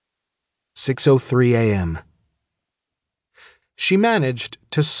6:03 a.m. She managed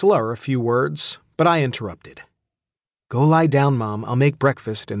to slur a few words, but I interrupted. "Go lie down, Mom. I'll make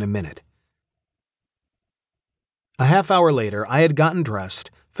breakfast in a minute." A half hour later, I had gotten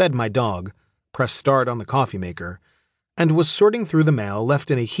dressed, fed my dog, pressed start on the coffee maker, and was sorting through the mail left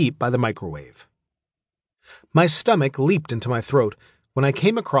in a heap by the microwave. My stomach leaped into my throat when I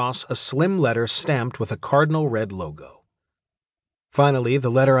came across a slim letter stamped with a cardinal red logo. Finally, the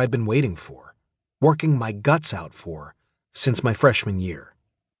letter I'd been waiting for, working my guts out for, since my freshman year.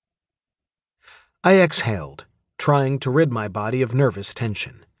 I exhaled, trying to rid my body of nervous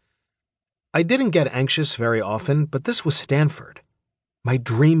tension. I didn't get anxious very often, but this was Stanford, my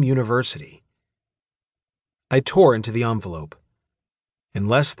dream university. I tore into the envelope. In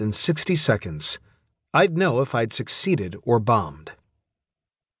less than 60 seconds, I'd know if I'd succeeded or bombed.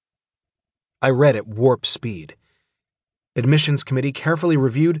 I read at warp speed. Admissions committee carefully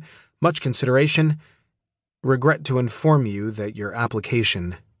reviewed, much consideration. Regret to inform you that your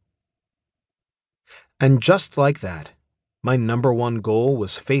application. And just like that, my number one goal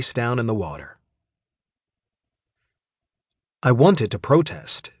was face down in the water. I wanted to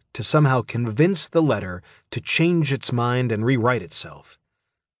protest, to somehow convince the letter to change its mind and rewrite itself.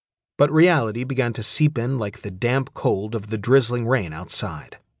 But reality began to seep in like the damp cold of the drizzling rain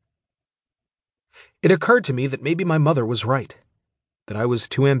outside. It occurred to me that maybe my mother was right, that I was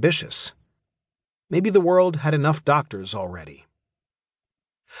too ambitious. Maybe the world had enough doctors already.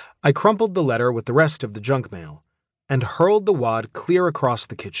 I crumpled the letter with the rest of the junk mail and hurled the wad clear across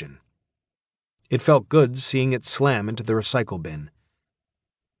the kitchen. It felt good seeing it slam into the recycle bin.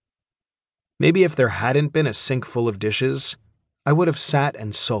 Maybe if there hadn't been a sink full of dishes, I would have sat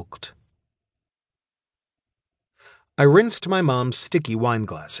and sulked. I rinsed my mom's sticky wine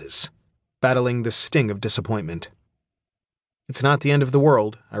glasses, battling the sting of disappointment. It's not the end of the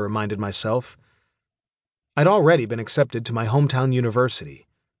world, I reminded myself. I'd already been accepted to my hometown university,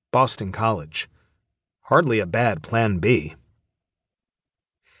 Boston College. Hardly a bad plan B.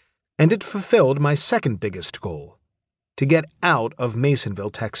 And it fulfilled my second biggest goal, to get out of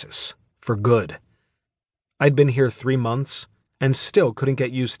Masonville, Texas, for good. I'd been here 3 months and still couldn't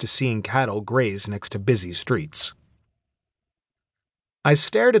get used to seeing cattle graze next to busy streets. I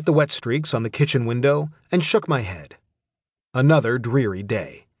stared at the wet streaks on the kitchen window and shook my head. Another dreary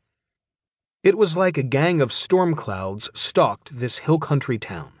day. It was like a gang of storm clouds stalked this hill country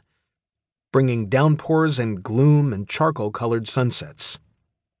town, bringing downpours and gloom and charcoal-colored sunsets.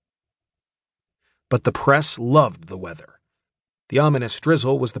 But the press loved the weather. The ominous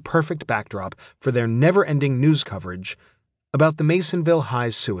drizzle was the perfect backdrop for their never-ending news coverage about the Masonville High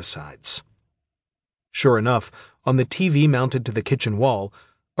suicides. Sure enough, on the TV mounted to the kitchen wall,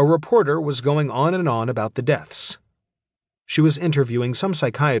 a reporter was going on and on about the deaths. She was interviewing some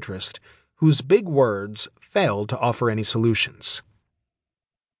psychiatrist whose big words failed to offer any solutions.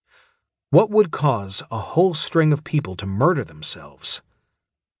 What would cause a whole string of people to murder themselves?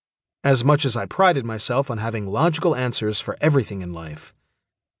 As much as I prided myself on having logical answers for everything in life,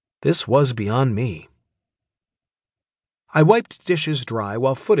 this was beyond me. I wiped dishes dry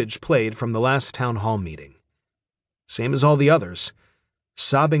while footage played from the last town hall meeting. Same as all the others.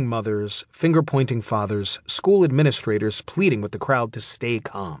 Sobbing mothers, finger-pointing fathers, school administrators pleading with the crowd to stay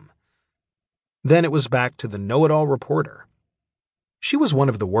calm. Then it was back to the know-it-all reporter. She was one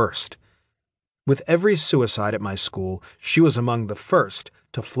of the worst. With every suicide at my school, she was among the first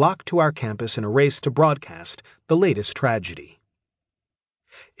to flock to our campus in a race to broadcast the latest tragedy.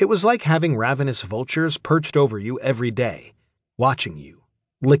 It was like having ravenous vultures perched over you every day, watching you,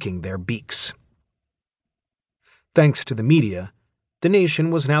 licking their beaks. Thanks to the media, the nation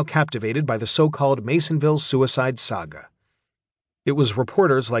was now captivated by the so-called Masonville suicide saga. It was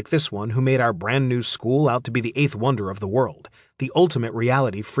reporters like this one who made our brand new school out to be the 8th wonder of the world, the ultimate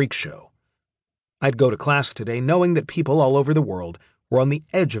reality freak show. I'd go to class today knowing that people all over the world were on the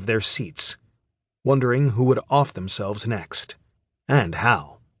edge of their seats, wondering who would off themselves next, and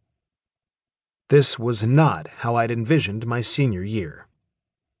how. This was not how I'd envisioned my senior year.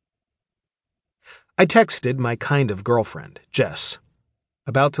 I texted my kind of girlfriend, Jess,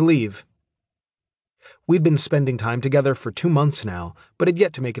 about to leave. We'd been spending time together for 2 months now, but had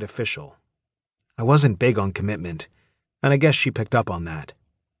yet to make it official. I wasn't big on commitment, and I guess she picked up on that.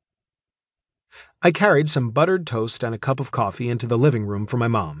 I carried some buttered toast and a cup of coffee into the living room for my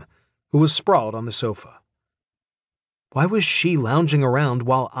mom, who was sprawled on the sofa. Why was she lounging around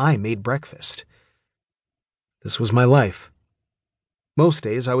while I made breakfast? This was my life. Most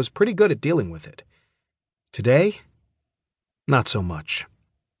days I was pretty good at dealing with it. Today, not so much.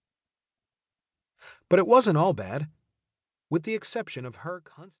 But it wasn't all bad, with the exception of her constant